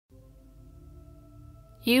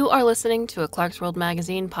You are listening to a Clarkesworld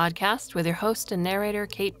Magazine podcast with your host and narrator,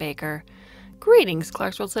 Kate Baker. Greetings,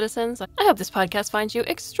 Clarkesworld citizens. I hope this podcast finds you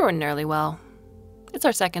extraordinarily well. It's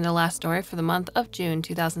our second to last story for the month of June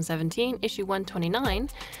 2017, issue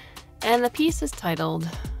 129, and the piece is titled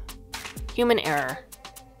Human Error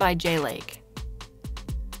by Jay Lake.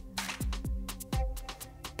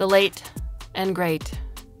 The late and great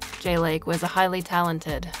Jay Lake was a highly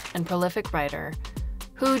talented and prolific writer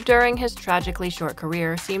who, during his tragically short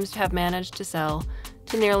career, seems to have managed to sell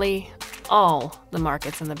to nearly all the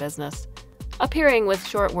markets in the business, appearing with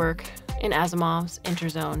short work in Asimov's,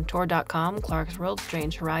 Interzone, Tor.com, Clarkesworld,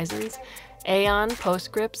 Strange Horizons, Aeon,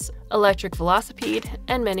 Postscripts, Electric Velocipede,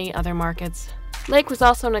 and many other markets. Lake was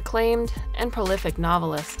also an acclaimed and prolific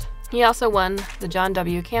novelist. He also won the John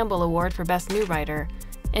W. Campbell Award for Best New Writer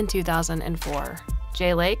in 2004.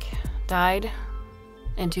 Jay Lake died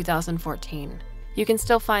in 2014. You can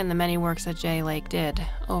still find the many works that Jay Lake did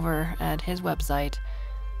over at his website,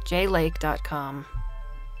 jaylake.com.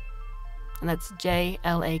 And that's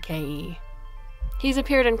J-L-A-K-E. He's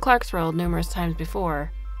appeared in Clarkesworld numerous times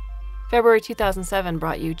before. February 2007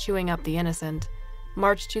 brought you Chewing Up the Innocent.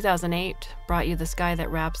 March 2008 brought you The Sky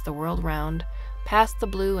That Wraps the World Round, Past the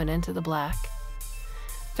Blue and Into the Black.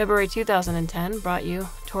 February 2010 brought you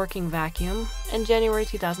Torquing Vacuum, and January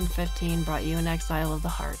 2015 brought you In Exile of the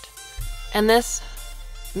Heart. And this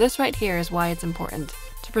right here is why it's important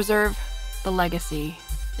to preserve the legacy,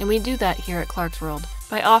 and we do that here at Clarkesworld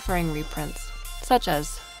by offering reprints, such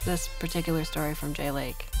as this particular story from Jay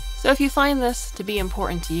Lake. So if you find this to be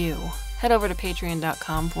important to you, head over to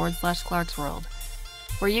patreon.com/Clarkesworld,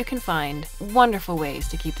 where you can find wonderful ways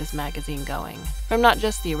to keep this magazine going, from not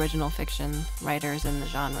just the original fiction writers in the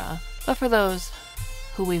genre, but for those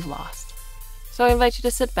who we've lost. So I invite you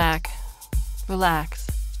to sit back, relax,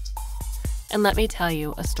 and let me tell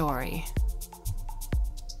you a story.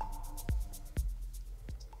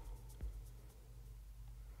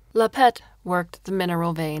 Lapette worked the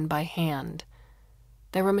mineral vein by hand.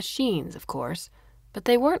 There were machines, of course, but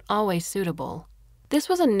they weren't always suitable. This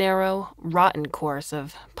was a narrow, rotten course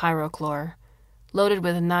of pyrochlore, loaded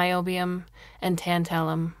with niobium and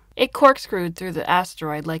tantalum. It corkscrewed through the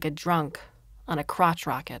asteroid like a drunk on a crotch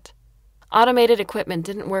rocket. Automated equipment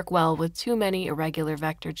didn't work well with too many irregular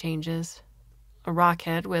vector changes. A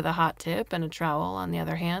rockhead with a hot tip and a trowel, on the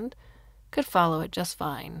other hand, could follow it just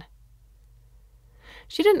fine.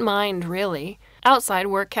 She didn't mind, really. Outside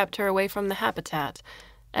work kept her away from the habitat.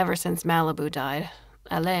 Ever since Malibu died,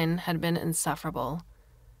 Alain had been insufferable.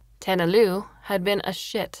 Tenalou had been a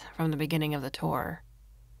shit from the beginning of the tour.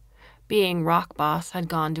 Being rock boss had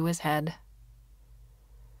gone to his head.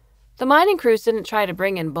 The mining crews didn't try to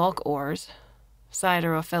bring in bulk ores,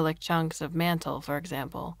 siderophilic chunks of mantle, for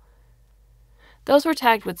example. Those were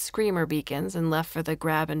tagged with screamer beacons and left for the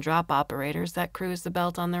grab-and-drop operators that cruised the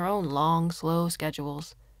belt on their own long, slow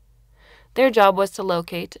schedules. Their job was to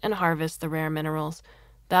locate and harvest the rare minerals,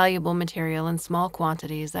 valuable material in small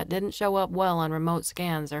quantities that didn't show up well on remote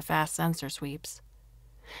scans or fast sensor sweeps.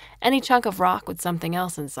 Any chunk of rock with something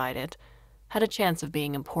else inside it had a chance of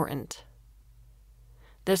being important.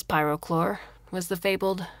 This pyrochlore was the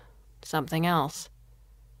fabled something else.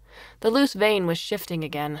 The loose vein was shifting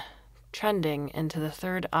again, trending into the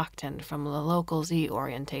third octant from the local Z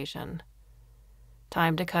orientation.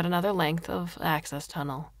 Time to cut another length of access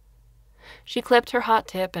tunnel. She clipped her hot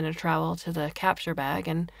tip and a trowel to the capture bag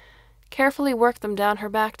and carefully worked them down her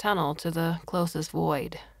back tunnel to the closest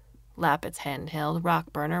void. Lapette's handheld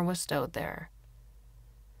rock burner was stowed there.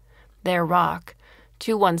 Their rock,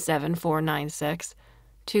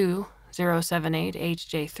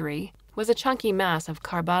 217496-2078HJ3, was a chunky mass of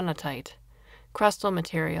carbonatite, crustal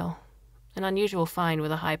material, an unusual find with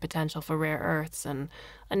a high potential for rare earths and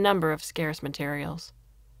a number of scarce materials.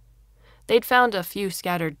 They'd found a few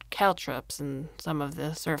scattered caltrops in some of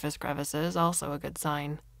the surface crevices, also a good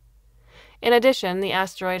sign. In addition, the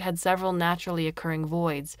asteroid had several naturally occurring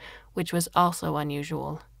voids, which was also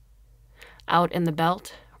unusual. Out in the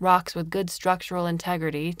belt, rocks with good structural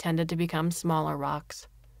integrity tended to become smaller rocks.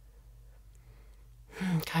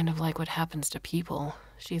 Kind of like what happens to people,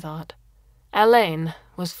 she thought. Alain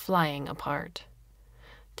was flying apart.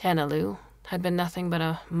 Tenalou had been nothing but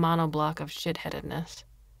a monoblock of shitheadedness.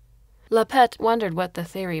 Lapette wondered what the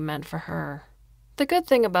theory meant for her. The good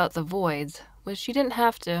thing about the voids was she didn't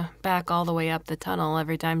have to back all the way up the tunnel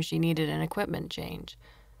every time she needed an equipment change.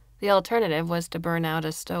 The alternative was to burn out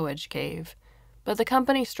a stowage cave, but the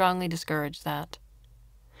company strongly discouraged that.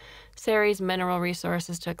 Ceres Mineral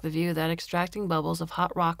Resources took the view that extracting bubbles of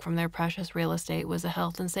hot rock from their precious real estate was a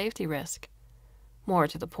health and safety risk. More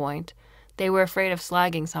to the point, they were afraid of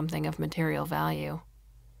slagging something of material value.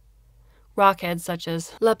 Rockheads such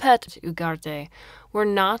as La Pet Ugarte were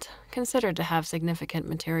not considered to have significant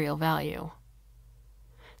material value.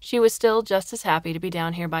 She was still just as happy to be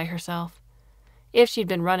down here by herself. If she'd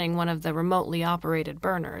been running one of the remotely operated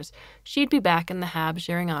burners, she'd be back in the hab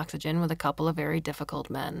sharing oxygen with a couple of very difficult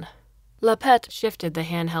men. La Pet shifted the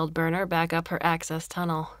handheld burner back up her access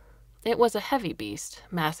tunnel. It was a heavy beast,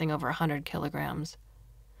 massing over 100 kilograms.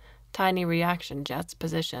 Tiny reaction jets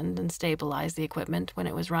positioned and stabilized the equipment when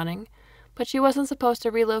it was running, but she wasn't supposed to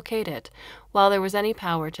relocate it while there was any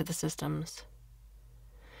power to the systems.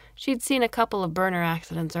 She'd seen a couple of burner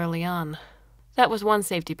accidents early on. That was one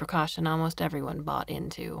safety precaution almost everyone bought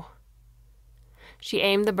into. She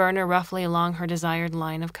aimed the burner roughly along her desired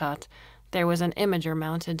line of cut. There was an imager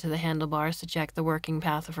mounted to the handlebars to check the working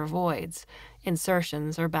path of her voids,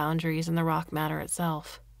 insertions, or boundaries in the rock matter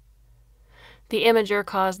itself. The imager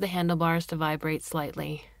caused the handlebars to vibrate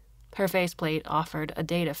slightly. Her faceplate offered a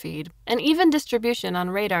data feed. An even distribution on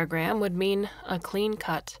radargram would mean a clean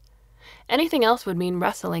cut. Anything else would mean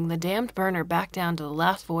wrestling the damned burner back down to the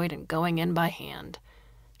last void and going in by hand.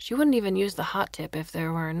 She wouldn't even use the hot tip if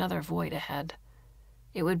there were another void ahead.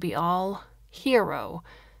 It would be all hero,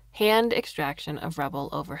 hand extraction of rebel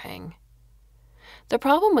overhang. The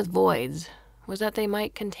problem with voids was that they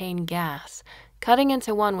might contain gas. Cutting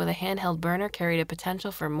into one with a handheld burner carried a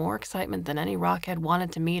potential for more excitement than any rockhead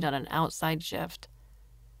wanted to meet on an outside shift.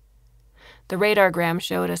 The radargram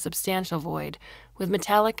showed a substantial void, with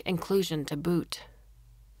metallic inclusion to boot.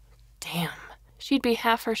 Damn, she'd be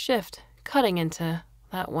half her shift, cutting into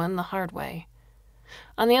that one the hard way.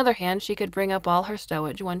 On the other hand, she could bring up all her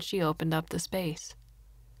stowage once she opened up the space.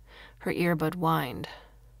 Her earbud whined.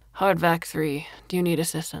 "Hardvac 3, do you need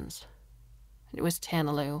assistance?" It was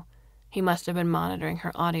Tanaloo. He must have been monitoring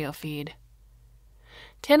her audio feed.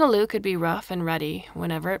 Tanaloo could be rough and ready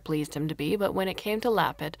whenever it pleased him to be, but when it came to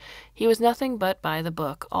Lappet, he was nothing but by the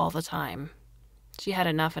book all the time. She had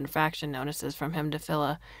enough infraction notices from him to fill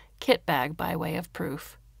a kit bag by way of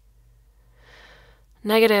proof.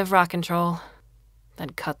 "Negative, rock control." Then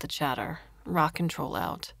cut the chatter. Rock control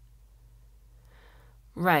out.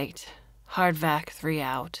 "Right. Hardvac 3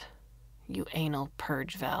 out. You anal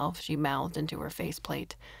purge valve," she mouthed into her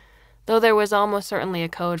faceplate, though there was almost certainly a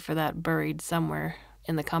code for that buried somewhere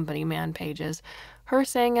in the company man pages. Her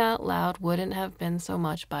saying out loud wouldn't have been so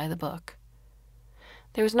much by the book.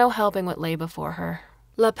 There was no helping what lay before her.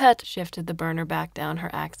 La Pet shifted the burner back down her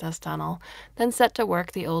access tunnel, then set to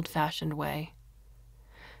work the old-fashioned way.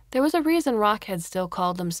 There was a reason rockheads still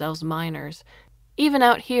called themselves miners, even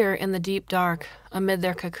out here in the deep dark, amid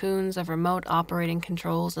their cocoons of remote operating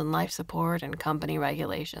controls and life support and company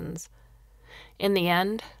regulations. In the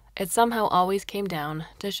end, it somehow always came down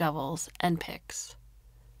to shovels and picks.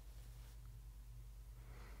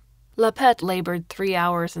 La Pet labored 3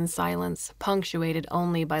 hours in silence, punctuated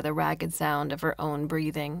only by the ragged sound of her own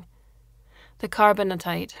breathing. The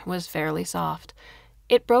carbonatite was fairly soft.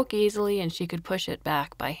 It broke easily and she could push it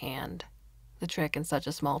back by hand. The trick in such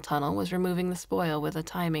a small tunnel was removing the spoil with a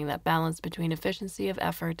timing that balanced between efficiency of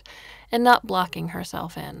effort and not blocking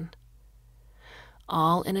herself in.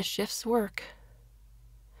 All in a shift's work.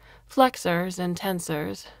 Flexors and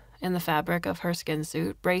tensors in the fabric of her skin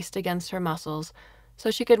suit braced against her muscles so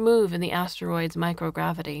she could move in the asteroid's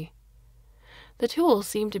microgravity. The tools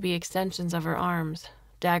seemed to be extensions of her arms,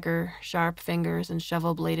 dagger, sharp fingers, and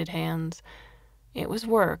shovel-bladed hands. It was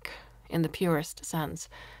work, in the purest sense,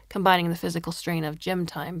 combining the physical strain of gym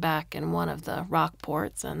time back in one of the rock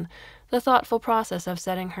ports and the thoughtful process of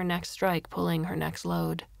setting her next strike, pulling her next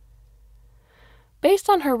load. Based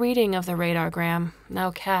on her reading of the radargram, now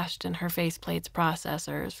cached in her faceplate's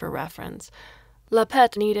processors for reference, La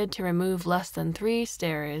Pet needed to remove less than 3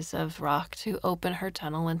 stairs of rock to open her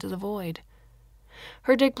tunnel into the void.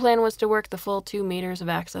 Her dig plan was to work the full 2 meters of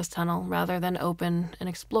access tunnel rather than open an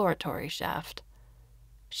exploratory shaft.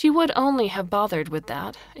 She would only have bothered with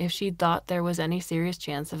that if she'd thought there was any serious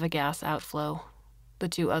chance of a gas outflow. The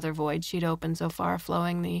 2 other voids she'd opened so far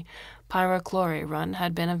flowing the pyrochlore run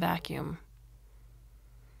had been a vacuum.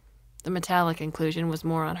 The metallic inclusion was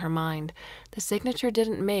more on her mind. The signature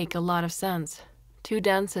didn't make a lot of sense. Too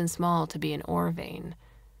dense and small to be an ore vein.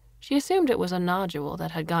 She assumed it was a nodule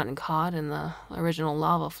that had gotten caught in the original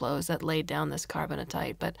lava flows that laid down this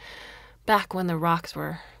carbonatite, but back when the rocks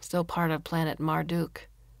were still part of planet Marduk.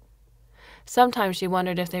 Sometimes she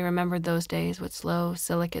wondered if they remembered those days with slow,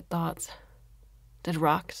 silicate thoughts. Did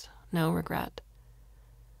rocks know regret?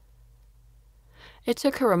 It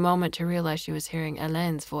took her a moment to realize she was hearing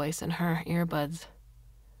Hélène's voice in her earbuds.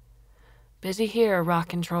 "Busy here, rock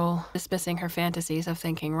control," dismissing her fantasies of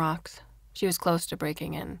thinking rocks. She was close to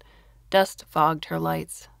breaking in. Dust fogged her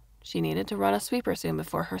lights. She needed to run a sweeper soon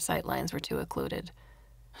before her sightlines were too occluded.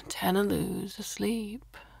 "Tanalou's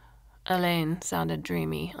asleep." Elaine sounded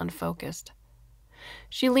dreamy, unfocused.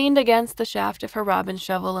 She leaned against the shaft of her robin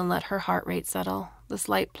shovel and let her heart rate settle. The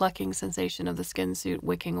slight plucking sensation of the skin suit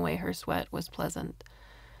wicking away her sweat was pleasant.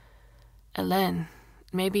 "Elaine,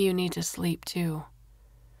 maybe you need to sleep too.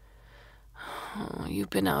 Oh, you've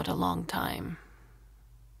been out a long time."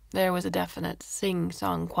 There was a definite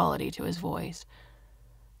sing-song quality to his voice.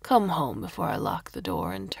 "Come home before I lock the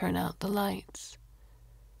door and turn out the lights."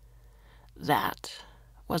 That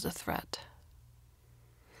was a threat.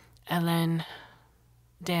 Elaine,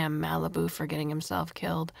 damn Malibu for getting himself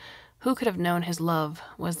killed. Who could have known his love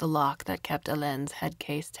was the lock that kept Elaine's head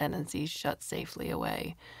case tendencies shut safely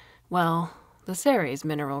away? Well, the Ceres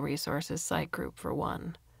Mineral Resources Site Group for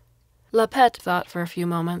one. Lapet thought for a few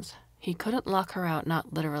moments. He couldn't lock her out,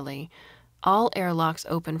 not literally. All airlocks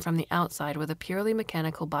open from the outside with a purely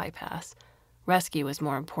mechanical bypass. Rescue was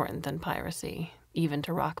more important than piracy, even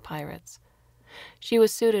to rock pirates. She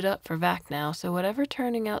was suited up for vac now, so whatever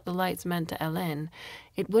turning out the lights meant to Elaine,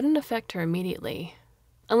 it wouldn't affect her immediately.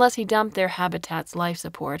 Unless he dumped their habitat's life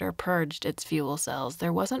support or purged its fuel cells,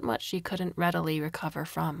 there wasn't much she couldn't readily recover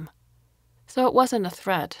from. So it wasn't a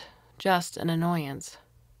threat, just an annoyance.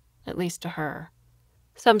 At least to her.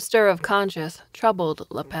 Some stir of conscience troubled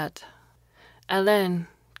Lapet. "Elaine,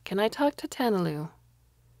 can I talk to Tanalou?"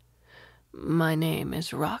 "My name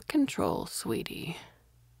is Rock Control, sweetie."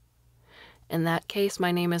 "In that case,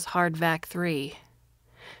 my name is Hardvac 3.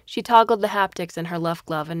 She toggled the haptics in her left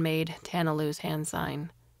glove and made Tanalou's hand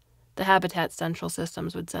sign. The Habitat's central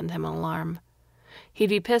systems would send him an alarm. He'd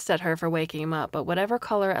be pissed at her for waking him up, but whatever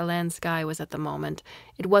color Elaine's sky was at the moment,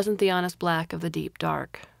 it wasn't the honest black of the deep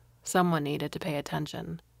dark. Someone needed to pay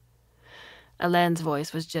attention. Elaine's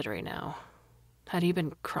voice was jittery now. Had he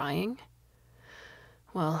been crying?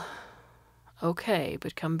 "Well, okay,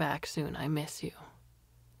 but come back soon. I miss you."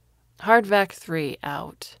 "Hardvac 3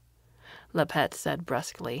 out," Lapet said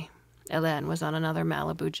brusquely. Elaine was on another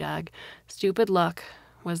Malibu jag. Stupid luck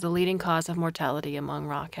was the leading cause of mortality among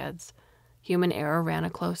rockheads. Human error ran a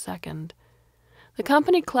close second. The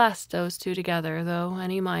company classed those two together, though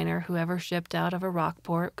any miner who ever shipped out of a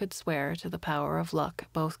rockport could swear to the power of luck,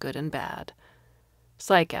 both good and bad.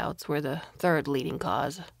 Psych-outs were the third leading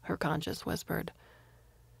cause, her conscience whispered.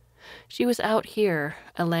 She was out here,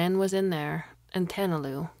 Elaine was in there, and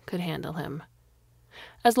Tanalou could handle him.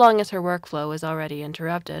 As long as her workflow was already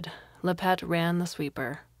interrupted, Lapet ran the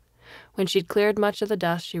sweeper. When she'd cleared much of the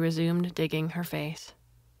dust, she resumed digging her face.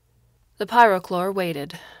 The pyrochlor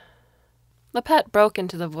waited. Lapet broke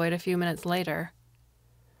into the void a few minutes later.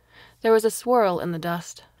 There was a swirl in the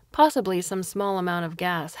dust. Possibly some small amount of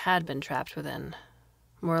gas had been trapped within.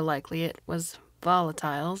 More likely it was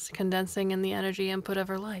volatiles condensing in the energy input of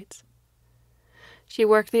her lights. She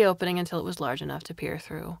worked the opening until it was large enough to peer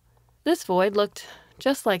through. This void looked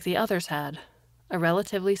just like the others had, a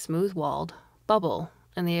relatively smooth-walled bubble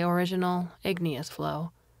in the original igneous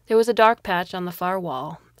flow. There was a dark patch on the far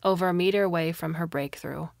wall, over a meter away from her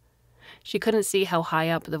breakthrough. She couldn't see how high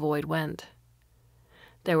up the void went.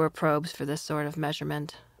 There were probes for this sort of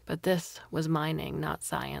measurement, but this was mining, not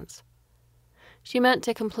science. She meant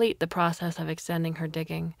to complete the process of extending her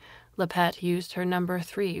digging. Lapet used her number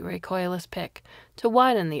 3 recoilless pick to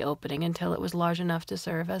widen the opening until it was large enough to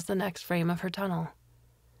serve as the next frame of her tunnel.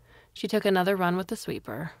 She took another run with the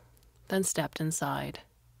sweeper, then stepped inside.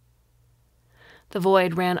 The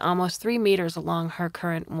void ran almost 3 meters along her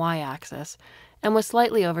current y-axis and was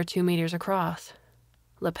slightly over 2 meters across.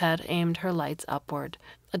 Lapet aimed her lights upward.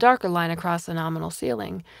 A darker line across the nominal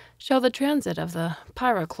ceiling showed the transit of the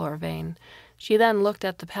pyrochlor vein. She then looked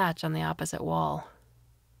at the patch on the opposite wall.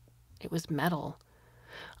 It was metal.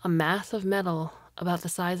 A mass of metal about the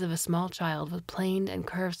size of a small child with planed and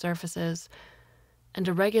curved surfaces and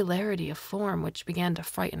a regularity of form which began to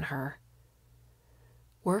frighten her.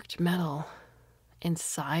 Worked metal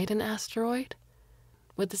inside an asteroid?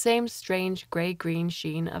 With the same strange gray-green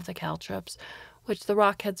sheen of the caltrops, which the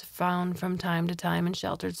rockheads found from time to time in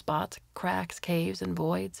sheltered spots, cracks, caves, and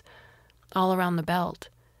voids, all around the belt.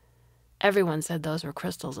 Everyone said those were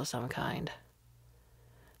crystals of some kind.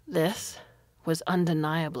 This was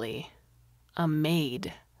undeniably a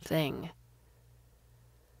made thing.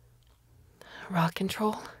 "Rock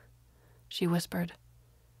Control," she whispered.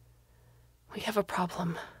 "We have a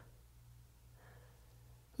problem."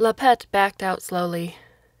 Lapet backed out slowly,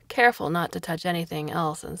 careful not to touch anything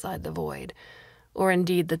else inside the void, or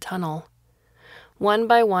indeed the tunnel. One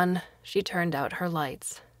by one, she turned out her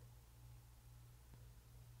lights.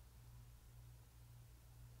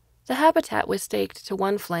 The habitat was staked to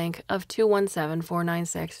one flank of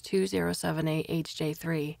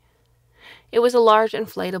 217-496-2078-HJ3. It was a large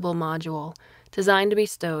inflatable module designed to be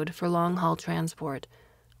stowed for long-haul transport,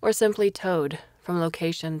 or simply towed from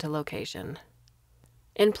location to location.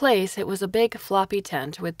 In place, it was a big floppy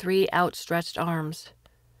tent with 3 outstretched arms.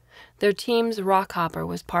 Their team's rock hopper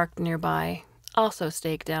was parked nearby, also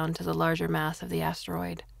staked down to the larger mass of the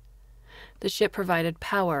asteroid. The ship provided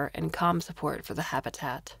power and comm support for the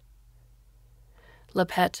habitat.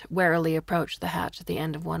 Lepet warily approached the hatch at the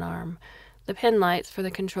end of one arm. The pin lights for the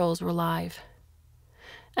controls were live.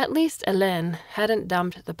 At least Hélène hadn't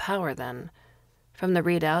dumped the power then. From the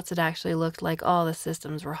readouts, it actually looked like all the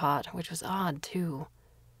systems were hot, which was odd, too.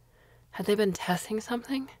 Had they been testing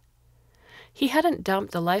something? He hadn't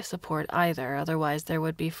dumped the life support either, otherwise there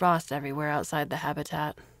would be frost everywhere outside the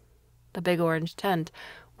habitat. The big orange tent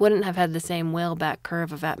wouldn't have had the same whale-back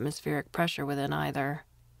curve of atmospheric pressure within either.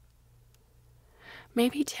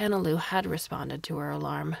 Maybe Tanaloo had responded to her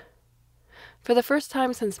alarm. For the first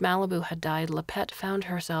time since Malibu had died, Lepet found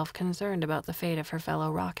herself concerned about the fate of her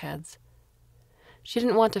fellow rockheads. She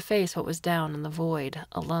didn't want to face what was down in the void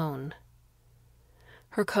alone.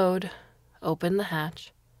 Her code opened the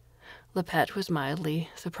hatch. Lepet was mildly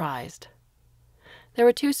surprised. There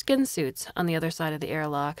were 2 skin suits on the other side of the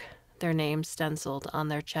airlock, their names stenciled on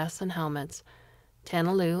their chests and helmets,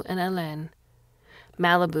 Tanaloo and Hélène.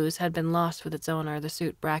 Malibu's had been lost with its owner, the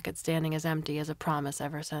suit bracket standing as empty as a promise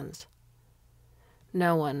ever since.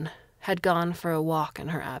 No one had gone for a walk in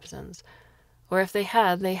her absence, or if they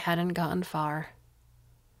hadn't gotten far.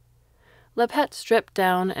 Lepet stripped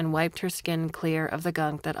down and wiped her skin clear of the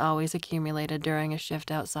gunk that always accumulated during a shift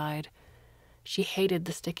outside. She hated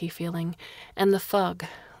the sticky feeling and the fug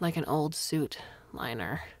like an old suit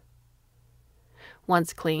liner.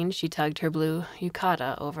 Once clean, she tugged her blue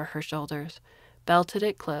yukata over her shoulders, belted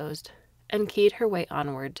it closed, and keyed her way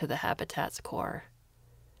onward to the habitat's core.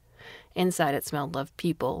 Inside it smelled of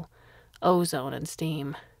people, ozone, and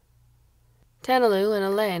steam. Tanaloo and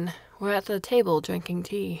Hélène were at the table drinking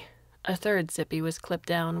tea. A third sippy was clipped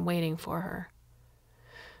down, waiting for her.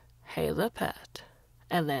 "Hey, Lepet,"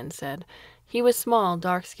 Hélène said. He was small,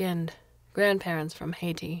 dark-skinned, grandparents from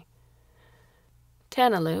Haiti.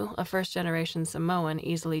 Tanaloo, a first-generation Samoan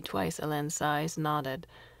easily twice Hélène's size, nodded.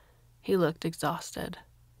 He looked exhausted.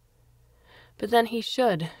 But then he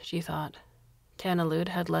should, she thought. Tanaloo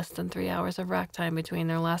had less than 3 hours of rack time between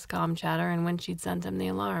their last comm chatter and when she'd sent him the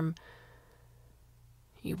alarm.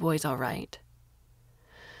 "You boys all right?"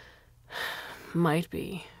 "Might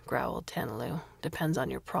be," growled Tanaloo. "Depends on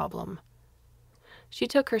your problem." She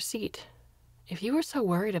took her seat. "If you were so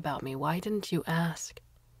worried about me, why didn't you ask?"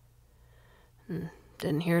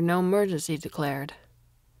 "Didn't hear no emergency declared."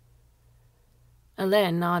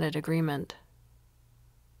 Hélène nodded agreement.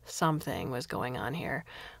 Something was going on here.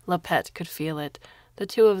 Lepet could feel it. The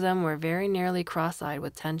 2 of them were very nearly cross-eyed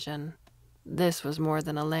with tension. This was more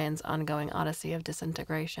than Hélène's ongoing odyssey of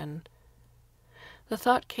disintegration. The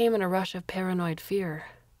thought came in a rush of paranoid fear.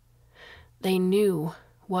 They knew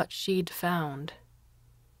what she'd found.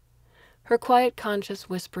 Her quiet conscience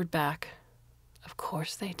whispered back, "Of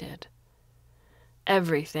course they did."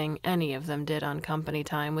 Everything any of them did on company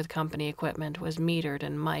time with company equipment was metered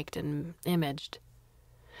and mic'd and imaged.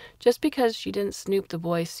 Just because she didn't snoop the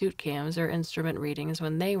boys' suit cams or instrument readings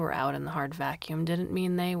when they were out in the hard vacuum didn't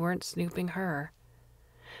mean they weren't snooping her.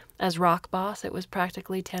 As rock boss, it was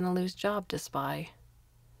practically Tanaloo's job to spy.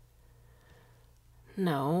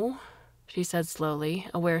 "No," she said slowly,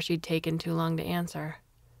 aware she'd taken too long to answer.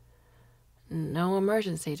 "No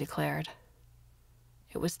emergency declared.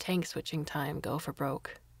 It was tank switching time, go for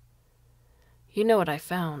broke. You know what I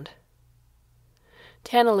found."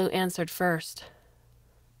 Tanaloo answered first.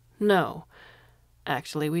 "No,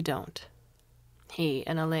 actually we don't." He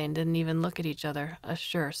and Hélène didn't even look at each other, a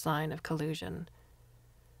sure sign of collusion.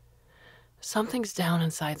 "Something's down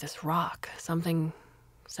inside this rock, something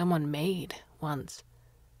someone made once."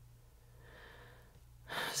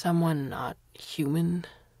 "Someone not human,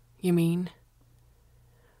 you mean?"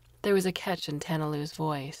 There was a catch in Tanaloo's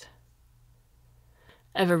voice.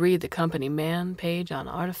 "Ever read the company man page on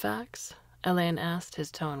artifacts?" Hélène asked.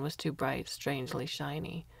 His tone was too bright, strangely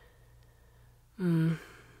shiny.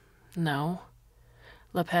 No."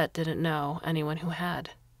 Lepet didn't know anyone who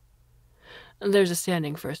had. "There's a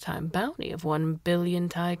standing first-time bounty of 1 billion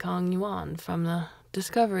Tai Kong yuan from the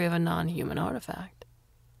discovery of a non-human artifact."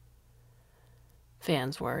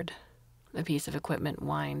 Fan's word. The piece of equipment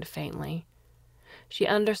whined faintly. She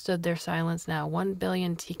understood their silence now. 1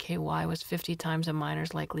 billion TKY was 50 times a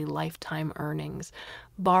miner's likely lifetime earnings,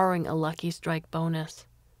 barring a lucky strike bonus.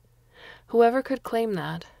 Whoever could claim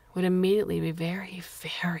that would immediately be very,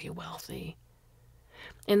 very wealthy,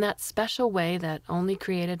 in that special way that only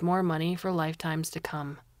created more money for lifetimes to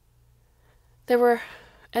come. There were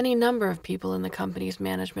any number of people in the company's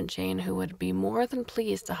management chain who would be more than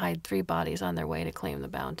pleased to hide 3 bodies on their way to claim the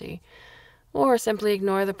bounty, or simply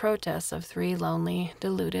ignore the protests of 3 lonely,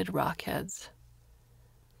 deluded rockheads.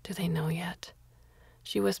 "Do they know yet?"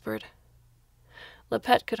 she whispered.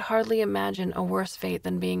 Lepet could hardly imagine a worse fate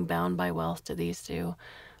than being bound by wealth to these 2.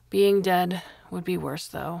 Being dead would be worse,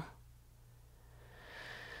 though.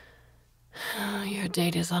 "Your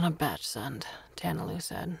date is on a batch send," Tanalu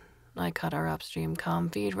said. "I cut our upstream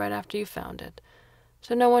comm feed right after you found it,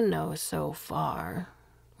 so no one knows so far.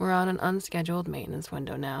 We're on an unscheduled maintenance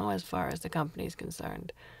window now, as far as the company's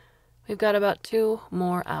concerned. We've got about 2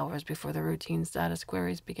 more hours before the routine status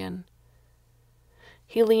queries begin."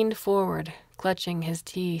 He leaned forward, clutching his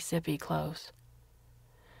tea sippy close.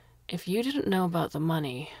 "If you didn't know about the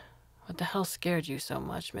money, what the hell scared you so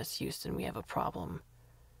much, Miss Houston? We have a problem."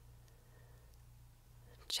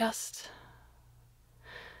 Just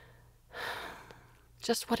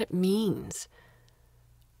what it means.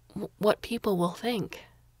 What people will think.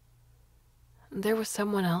 There was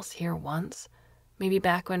someone else here once, maybe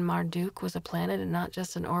back when Marduk was a planet and not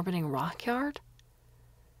just an orbiting rock yard.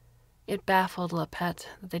 It baffled Lepet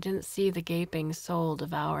that they didn't see the gaping,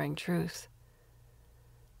 soul-devouring truth.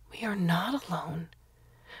 "We are not alone.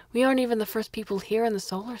 We aren't even the first people here in the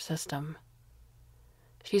solar system."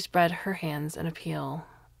 She spread her hands in appeal.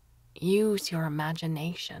 "Use your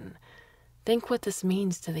imagination. Think what this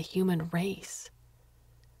means to the human race."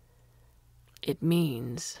 "It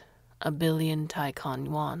means 1 billion Taikon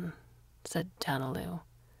yuan," said Tanalu.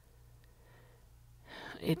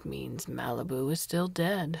 "It means Malibu is still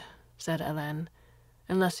dead," said Elen,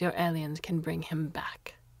 "unless your aliens can bring him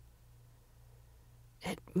back."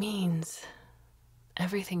 "It means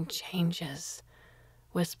everything changes,"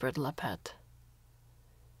 whispered Lepet.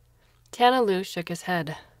 Tanalu shook his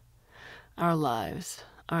head. "Our lives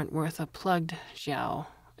aren't worth a plugged Xiao,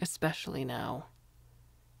 especially now."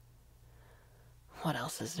 What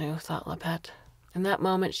else is new, thought Lepet. In that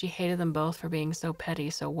moment, she hated them both for being so petty,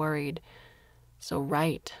 so worried, so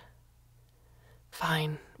right.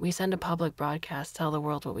 "Fine, we send a public broadcast, tell the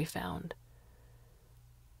world what we found."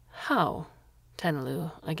 "How?"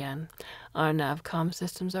 Tanalu again. "Our NavCom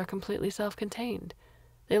systems are completely self-contained.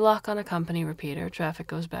 They lock on a company repeater, traffic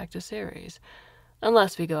goes back to Ceres.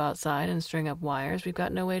 Unless we go outside and string up wires, we've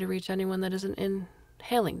got no way to reach anyone that isn't in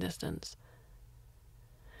hailing distance."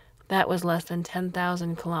 That was less than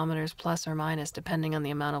 10,000 kilometers plus or minus, depending on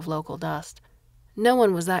the amount of local dust. No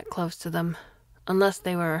one was that close to them, unless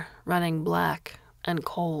they were running black and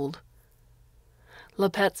cold.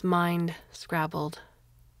 Lepet's mind scrabbled.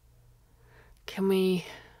 "Can we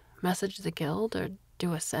message the guild or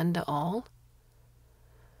do a send to all?"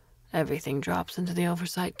 "Everything drops into the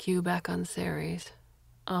oversight queue back on Ceres.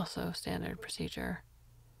 Also standard procedure."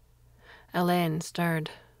 Elaine stirred.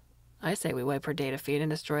 "I say we wipe her data feed and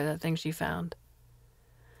destroy that thing she found."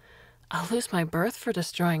 "I'll lose my berth for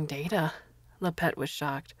destroying data." Lepet was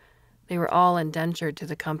shocked. They were all indentured to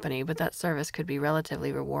the company, but that service could be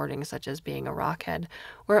relatively rewarding, such as being a rockhead,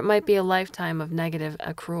 or it might be a lifetime of negative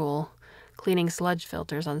accrual, cleaning sludge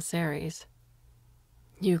filters on Ceres.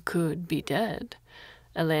 "You could be dead."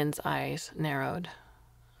 Elaine's eyes narrowed.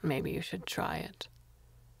 "Maybe you should try it."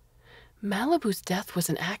 "Malibu's death was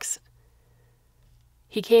an accident."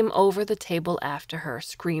 He came over the table after her,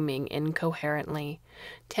 screaming incoherently.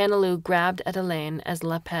 Tanalu grabbed at Elaine as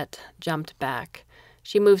Lepet jumped back.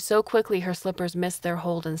 She moved so quickly her slippers missed their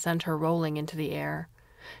hold and sent her rolling into the air.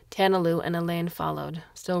 Tanalu and Elaine followed,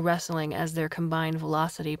 still wrestling as their combined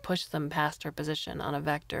velocity pushed them past her position on a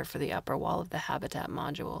vector for the upper wall of the habitat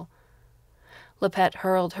module. Lepet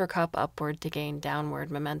hurled her cup upward to gain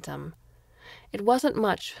downward momentum. It wasn't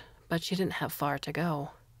much, but she didn't have far to go.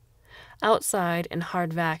 Outside, in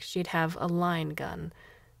Hardvac, she'd have a line gun.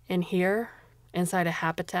 In here, inside a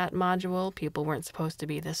habitat module, people weren't supposed to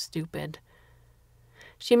be this stupid.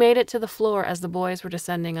 She made it to the floor as the boys were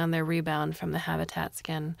descending on their rebound from the habitat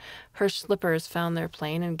skin. Her slippers found their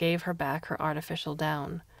plane and gave her back her artificial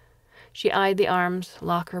down. She eyed the arms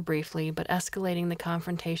locker briefly, but escalating the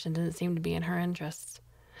confrontation didn't seem to be in her interests.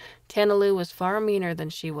 Tanalu was far meaner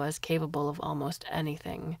than she was, capable of almost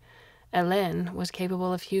anything. Elaine was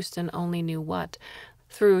capable of Houston only knew what,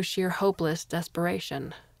 through sheer hopeless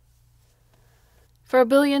desperation. For 1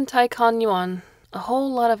 billion Taikon yuan, a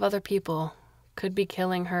whole lot of other people could be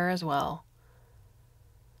killing her as well.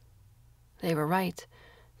 They were right.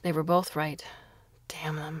 They were both right.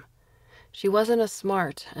 Damn them. She wasn't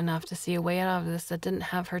smart enough to see a way out of this that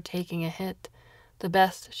didn't have her taking a hit. The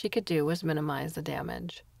best she could do was minimize the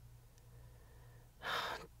damage.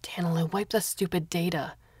 Tanalu, wipe the stupid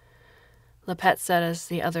data, Lepet said as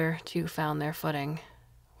the other two found their footing.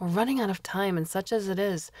 We're running out of time, and such as it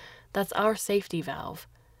is, that's our safety valve.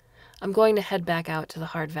 I'm going to head back out to the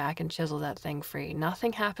hard vac and chisel that thing free.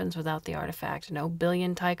 Nothing happens without the artifact. No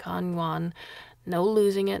billion Taikon yuan, no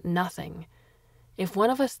losing it, nothing. If one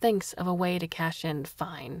of us thinks of a way to cash in,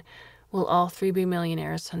 fine. We'll all three be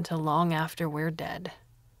millionaires until long after we're dead.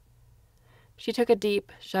 She took a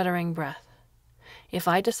deep, shuddering breath. If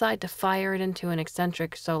I decide to fire it into an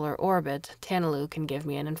eccentric solar orbit, Tanalu can give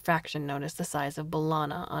me an infraction notice the size of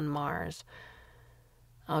B'Elanna on Mars.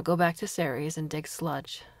 I'll go back to Ceres and dig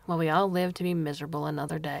sludge, while we all live to be miserable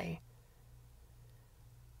another day.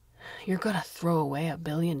 You're gonna throw away 1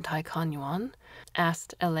 billion Taikon yuan?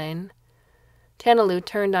 Asked Elaine. Tanalu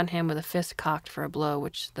turned on him with a fist cocked for a blow,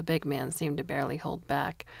 which the big man seemed to barely hold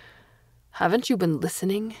back. Haven't you been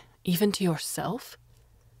listening, even to yourself?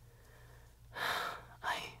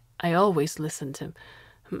 I always listen to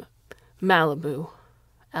Malibu.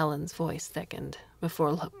 Ellen's voice thickened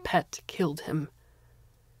before Lepet killed him.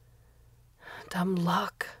 Dumb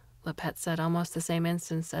luck, Lepet said almost the same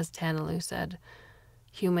instant as Tanalu said.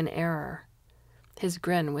 Human error. His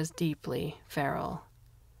grin was deeply feral.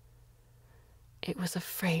 It was a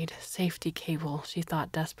frayed safety cable, she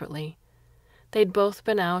thought desperately. They'd both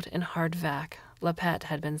been out in hard vac. Lepet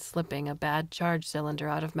had been slipping a bad charge cylinder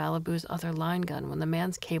out of Malibu's other line gun when the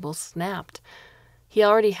man's cable snapped. He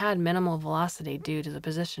already had minimal velocity due to the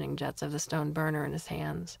positioning jets of the stone burner in his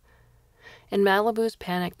hands. In Malibu's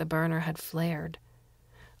panic, the burner had flared.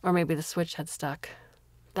 Or maybe the switch had stuck.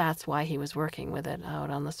 That's why he was working with it out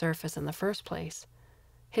on the surface in the first place.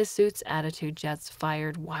 His suit's attitude jets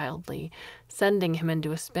fired wildly, sending him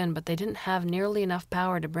into a spin, but they didn't have nearly enough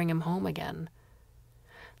power to bring him home again.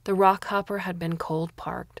 The rockhopper had been cold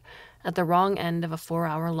parked at the wrong end of a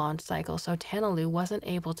 4-hour launch cycle, so Tanalu wasn't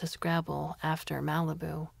able to scrabble after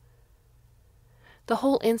Malibu. The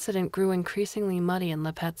whole incident grew increasingly muddy in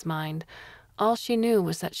Lepet's mind. All she knew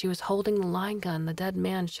was that she was holding the line gun the dead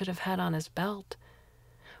man should have had on his belt.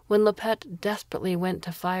 When Lepet desperately went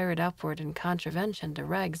to fire it upward in contravention to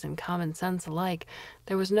regs and common sense alike,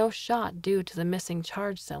 there was no shot due to the missing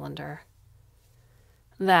charge cylinder.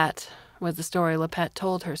 That was the story Lepet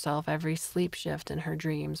told herself every sleep shift in her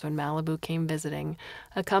dreams when Malibu came visiting,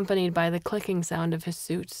 accompanied by the clicking sound of his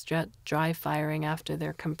suit's dry firing after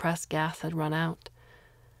their compressed gas had run out.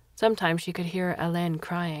 Sometimes she could hear Alain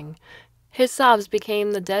crying. His sobs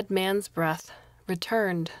became the dead man's breath,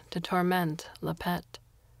 returned to torment Lepet.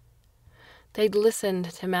 They'd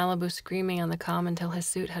listened to Malibu screaming on the comm until his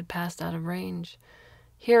suit had passed out of range.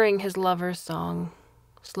 Hearing his lover's song,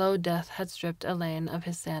 slow death had stripped Alain of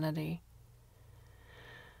his sanity.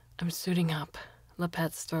 I'm suiting up.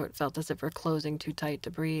 Lepet's throat felt as if it were closing too tight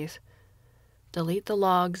to breathe. Delete the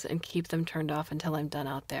logs and keep them turned off until I'm done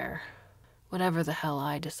out there. Whatever the hell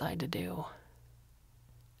I decide to do.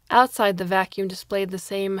 Outside, the vacuum displayed the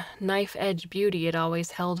same knife-edge beauty it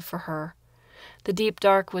always held for her. The deep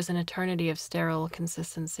dark was an eternity of sterile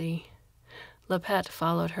consistency. Lepet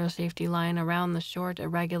followed her safety line around the short,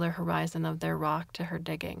 irregular horizon of their rock to her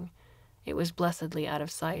digging. It was blessedly out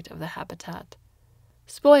of sight of the habitat.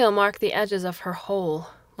 Spoil marked the edges of her hole,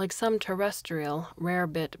 like some terrestrial,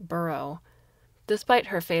 rare-bit burrow. Despite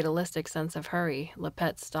her fatalistic sense of hurry,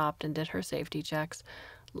 Lepet stopped and did her safety checks.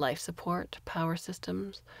 Life support, power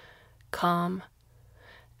systems, comm.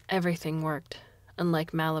 Everything worked.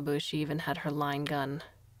 Unlike Malibu, she even had her line gun.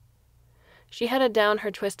 She headed down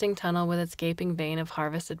her twisting tunnel with its gaping vein of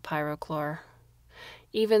harvested pyrochlor.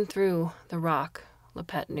 Even through the rock,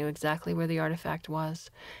 Lepet knew exactly where the artifact was.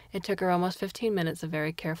 It took her almost 15 minutes of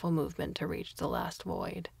very careful movement to reach the last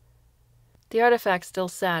void. The artifact still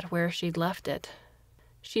sat where she'd left it.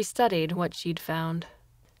 She studied what she'd found.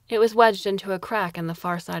 It was wedged into a crack in the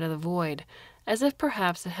far side of the void, as if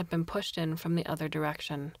perhaps it had been pushed in from the other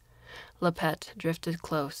direction. Lepet drifted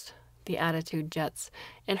close, the attitude jets,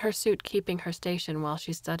 in her suit keeping her station while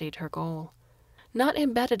she studied her goal. Not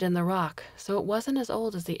embedded in the rock, so it wasn't as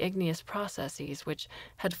old as the igneous processes which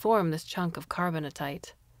had formed this chunk of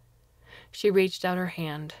carbonatite. She reached out her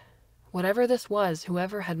hand. Whatever this was,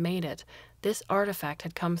 whoever had made it, this artifact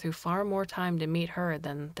had come through far more time to meet her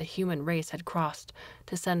than the human race had crossed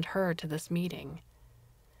to send her to this meeting.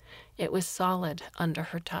 It was solid under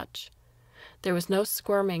her touch. There was no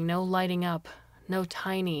squirming, no lighting up, no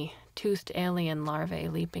tiny, toothed alien larvae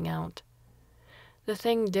leaping out. The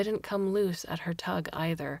thing didn't come loose at her tug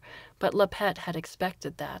either, but Lepet had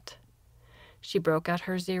expected that. She broke out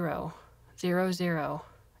her 0, 0, 0,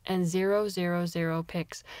 and 0, 0, 0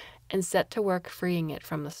 picks, and set to work freeing it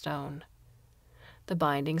from the stone. The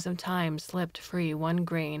bindings of time slipped free one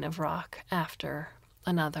grain of rock after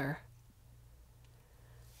another.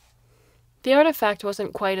 The artifact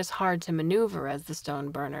wasn't quite as hard to maneuver as the stone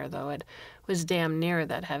burner, though it was damn near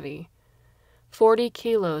that heavy. 40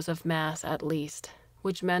 kilos of mass at least,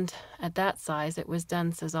 which meant at that size it was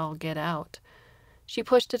dense as all get out. She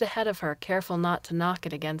pushed it ahead of her, careful not to knock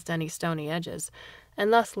it against any stony edges,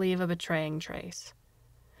 and thus leave a betraying trace.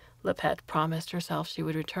 Lepet promised herself she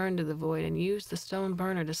would return to the void and use the stone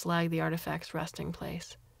burner to slag the artifact's resting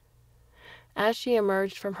place. As she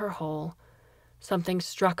emerged from her hole, something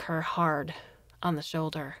struck her hard on the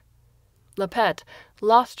shoulder. Lepet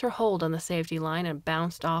lost her hold on the safety line and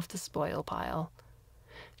bounced off the spoil pile.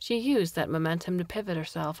 She used that momentum to pivot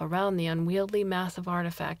herself around the unwieldy mass of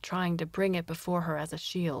artifact, trying to bring it before her as a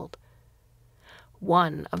shield.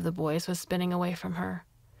 One of the boys was spinning away from her.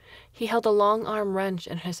 He held a long arm wrench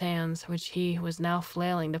in his hands, which he was now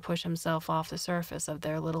flailing to push himself off the surface of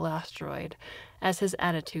their little asteroid, as his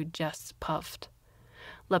attitude just puffed.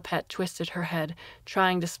 Lepet twisted her head,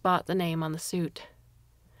 trying to spot the name on the suit.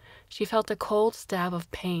 She felt a cold stab of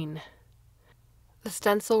pain. The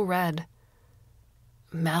stencil read,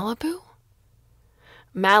 Malibu?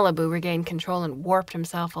 Malibu regained control and warped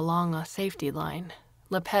himself along a safety line.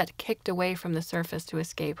 Lepet kicked away from the surface to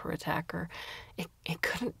escape her attacker. It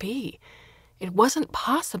couldn't be. It wasn't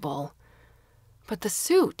possible. But the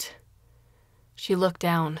suit. She looked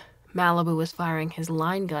down. Malibu was firing his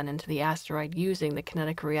line gun into the asteroid, using the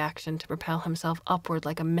kinetic reaction to propel himself upward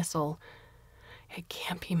like a missile. It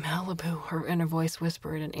can't be Malibu, her inner voice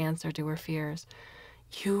whispered in answer to her fears.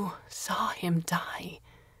 You saw him die.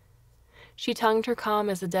 She tongued her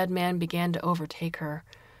comm as the dead man began to overtake her.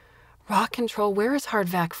 Rock control, where is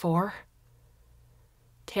Hardvac 4?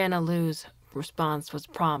 Tana Lu's response was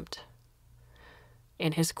prompt.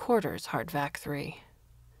 In his quarters, Hardvac 3.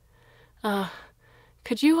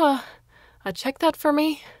 Could you, check that for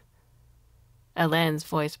me? Elaine's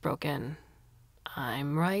voice broke in.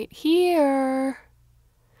 I'm right here.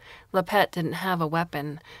 Lepet didn't have a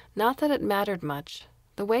weapon. Not that it mattered much.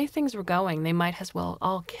 The way things were going, they might as well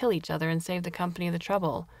all kill each other and save the company the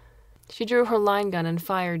trouble. She drew her line gun and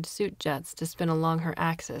fired suit jets to spin along her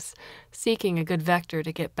axis, seeking a good vector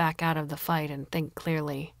to get back out of the fight and think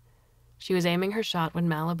clearly. She was aiming her shot when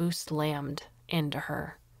Malibu slammed into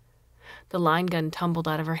her. The line gun tumbled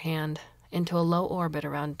out of her hand into a low orbit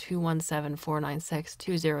around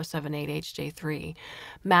 217-496-2078 HJ3.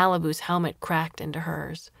 Malibu's helmet cracked into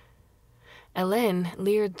hers. Elaine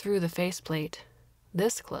leered through the faceplate.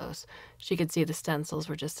 This close, she could see the stencils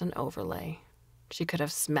were just an overlay. She could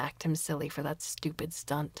have smacked him silly for that stupid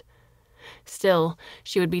stunt. Still,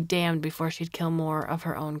 she would be damned before she'd kill more of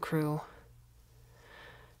her own crew.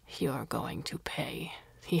 You're going to pay,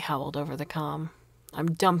 he howled over the comm.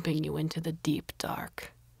 I'm dumping you into the deep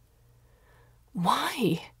dark.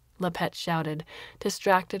 Why? Lepet shouted,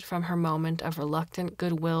 distracted from her moment of reluctant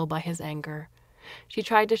goodwill by his anger. She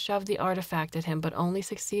tried to shove the artifact at him, but only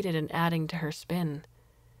succeeded in adding to her spin.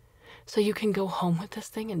 So you can go home with this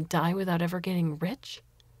thing and die without ever getting rich?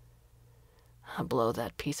 I'll blow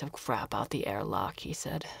that piece of crap out the airlock, he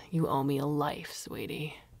said. You owe me a life,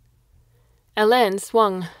 sweetie. Elaine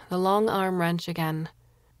swung the long arm wrench again.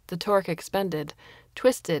 The torque expended,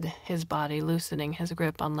 twisted his body, loosening his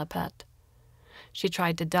grip on Lepet. She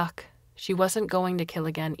tried to duck. She wasn't going to kill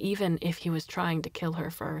again, even if he was trying to kill her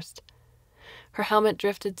first. Her helmet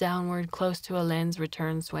drifted downward, close to Elaine's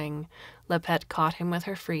return swing. Lepet caught him with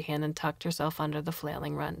her free hand and tucked herself under the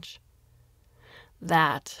flailing wrench.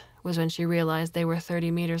 That was when she realized they were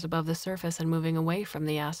 30 meters above the surface and moving away from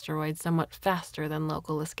the asteroid somewhat faster than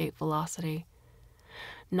local escape velocity.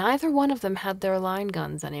 Neither one of them had their line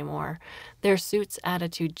guns anymore. Their suits'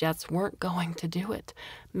 attitude jets weren't going to do it.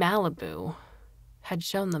 Malibu had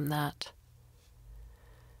shown them that.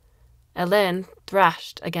 Elaine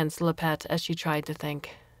thrashed against Lepet as she tried to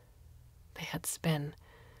think. They had spin.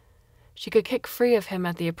 She could kick free of him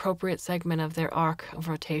at the appropriate segment of their arc of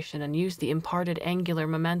rotation and use the imparted angular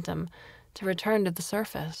momentum to return to the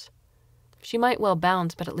surface. She might well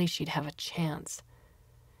bounce, but at least she'd have a chance.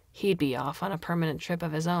 He'd be off on a permanent trip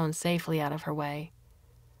of his own, safely out of her way.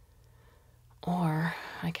 Or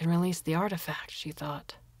I can release the artifact, she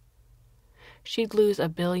thought. She'd lose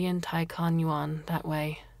 1 billion Taikon yuan that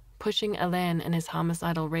way. Pushing Elaine and his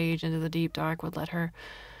homicidal rage into the deep dark would let her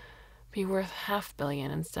be worth 500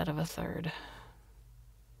 million instead of 1/3.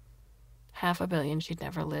 500 million she'd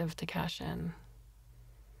never live to cash in.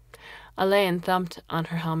 Elaine thumped on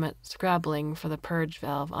her helmet, scrabbling for the purge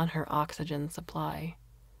valve on her oxygen supply.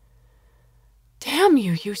 "Damn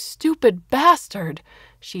you, you stupid bastard!"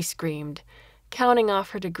 she screamed. Counting off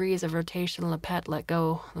her degrees of rotation, Lepet let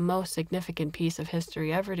go the most significant piece of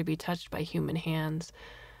history ever to be touched by human hands.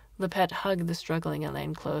 Lepet hugged the struggling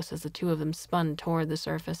Elaine close as the two of them spun toward the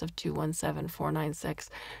surface of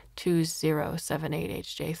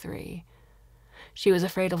 217-496-2078-HJ3. She was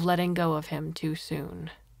afraid of letting go of him too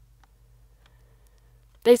soon.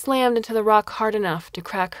 They slammed into the rock hard enough to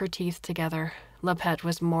crack her teeth together. Lepet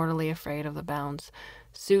was mortally afraid of the bounce.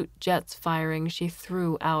 Suit jets firing, she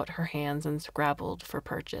threw out her hands and scrabbled for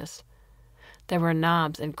purchase. There were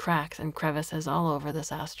knobs and cracks and crevices all over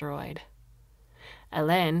this asteroid.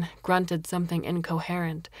 Elaine grunted something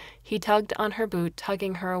incoherent. He tugged on her boot,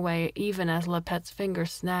 tugging her away even as Lepet's finger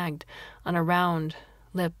snagged on a round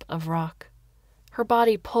lip of rock. Her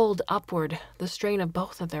body pulled upward, the strain of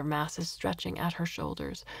both of their masses stretching at her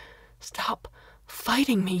shoulders. "Stop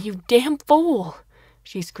fighting me, you damn fool!"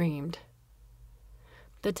 she screamed.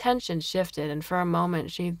 The tension shifted, and for a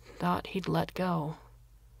moment she thought he'd let go.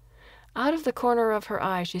 Out of the corner of her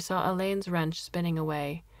eye, she saw Elaine's wrench spinning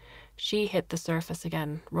away. She hit the surface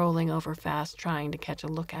again, rolling over fast, trying to catch a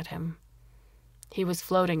look at him. He was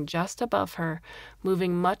floating just above her,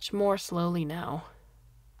 moving much more slowly now.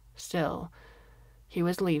 Still, he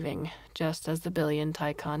was leaving, just as the billion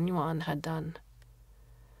Taikon Yuan had done.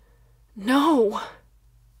 "No!"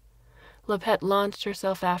 Lepet launched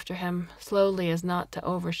herself after him, slowly as not to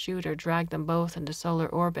overshoot or drag them both into solar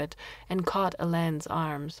orbit, and caught Elaine's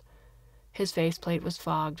arms. His faceplate was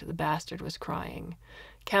fogged, the bastard was crying.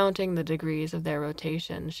 Counting the degrees of their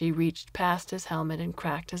rotation, she reached past his helmet and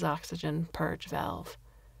cracked his oxygen purge valve.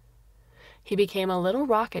 He became a little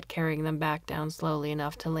rocket, carrying them back down slowly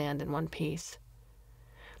enough to land in one piece.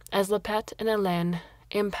 As Lepet and Elaine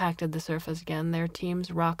impacted the surface again, their team's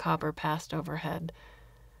rockhopper passed overhead.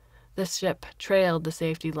 The ship trailed the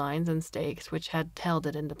safety lines and stakes which had held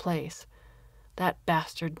it into place. That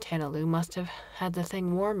bastard Tanaloo must have had the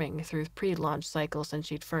thing warming through pre-launch cycles since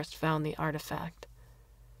she'd first found the artifact.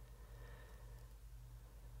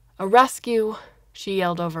 "A rescue!" she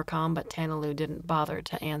yelled over comm, but Tanaloo didn't bother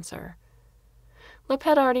to answer.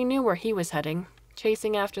 Lepet already knew where he was heading,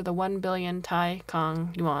 chasing after the 1 billion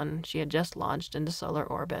Taikon Yuan she had just launched into solar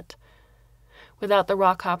orbit. Without the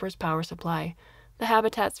rockhopper's power supply, the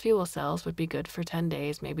habitat's fuel cells would be good for 10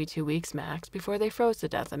 days, maybe 2 weeks max, before they froze to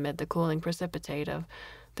death amid the cooling precipitate of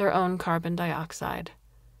their own carbon dioxide.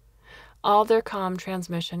 All their comm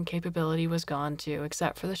transmission capability was gone too,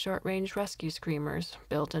 except for the short-range rescue screamers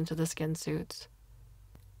built into the skin suits.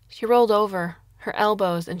 She rolled over, her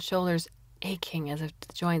elbows and shoulders aching as if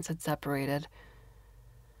the joints had separated.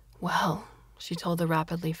 "Well," she told the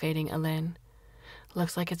rapidly fading Elaine,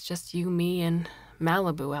 "looks like it's just you, me, and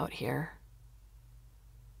Malibu out here."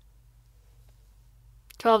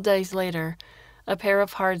 12 days later, a pair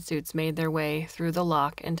of hard suits made their way through the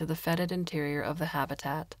lock into the fetid interior of the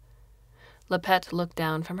habitat. Lepet looked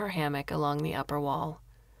down from her hammock along the upper wall.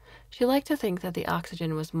 She liked to think that the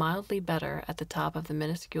oxygen was mildly better at the top of the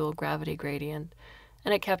minuscule gravity gradient,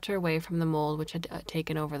 and it kept her away from the mold which had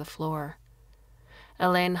taken over the floor.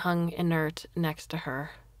 Elaine hung inert next to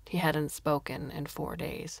her. He hadn't spoken in 4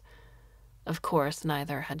 days. Of course,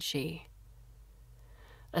 neither had she.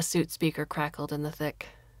 A suit speaker crackled in the thick,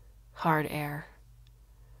 hard air.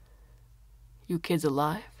 "You kids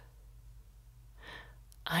alive?"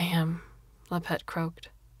 "I am," Lepet croaked.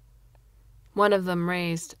 One of them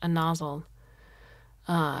raised a nozzle.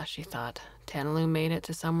 Ah, she thought, Tanaloo made it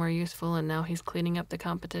to somewhere useful, and now he's cleaning up the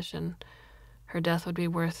competition. Her death would be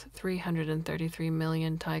worth 333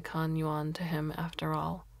 million Taikon Yuan to him after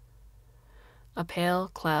all. A pale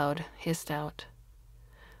cloud hissed out.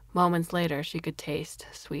 Moments later, she could taste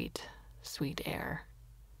sweet, sweet air.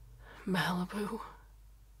 "Malibu,"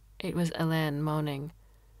 it was Elaine moaning.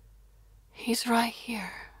 "He's right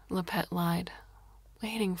here," Lepet lied,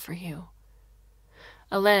 "waiting for you."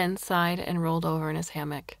 Elaine sighed and rolled over in his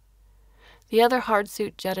hammock. The other hard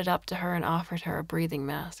suit jetted up to her and offered her a breathing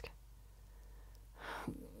mask.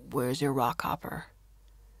 "Where's your rockhopper?"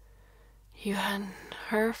 "You had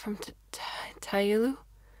her from Tailu?"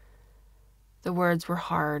 The words were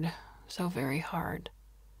hard, so very hard.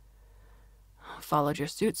 "Followed your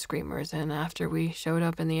suit screamers, and after we showed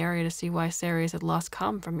up in the area to see why Ceres had lost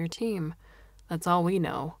comm from your team. That's all we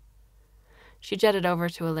know." She jetted over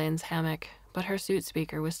to Elaine's hammock, but her suit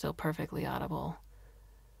speaker was still perfectly audible.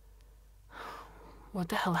 What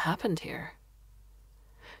the hell happened here?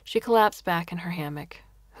 She collapsed back in her hammock.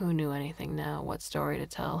 Who knew anything now? What story to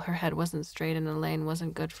tell? Her head wasn't straight and Elaine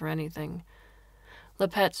wasn't good for anything.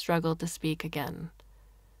 Lepet struggled to speak again.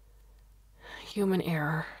 "Human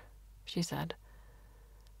error," she said.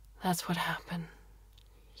 That's what happened.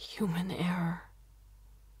 Human error.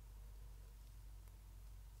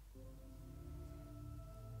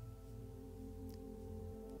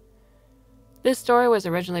 This story was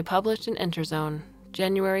originally published in Interzone,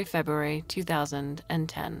 January-February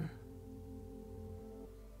 2010.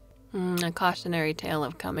 A cautionary tale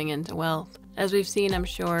of coming into wealth. As we've seen, I'm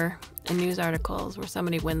sure, in news articles where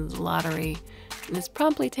somebody wins the lottery and is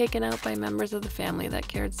promptly taken out by members of the family that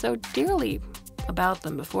cared so dearly about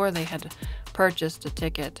them before they had purchased a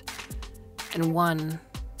ticket and won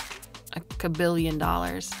 $1 billion.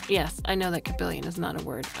 Yes, I know that kabillion is not a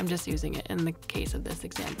word. I'm just using it in the case of this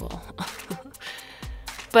example.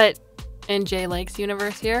 But in Jay Lake's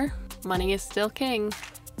universe here, money is still king.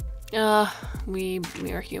 We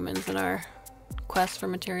are humans in our quest for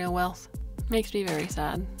material wealth. Makes me very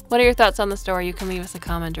sad. What are your thoughts on the story? You can leave us a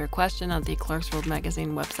comment or a question on the Clarkesworld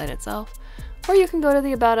Magazine website itself, or you can go to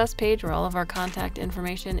the About Us page where all of our contact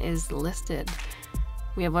information is listed.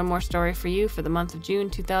 We have one more story for you for the month of June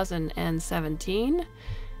 2017,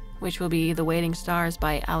 which will be The Waiting Stars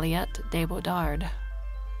by Aliette de Bodard.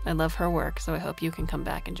 I love her work, so I hope you can come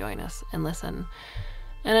back and join us and listen.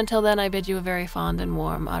 And until then, I bid you a very fond and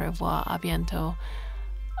warm au revoir, a bientôt,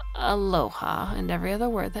 aloha, and every other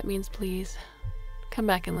word that means please. Come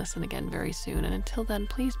back and listen again very soon, and until then,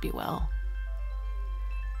 please be well.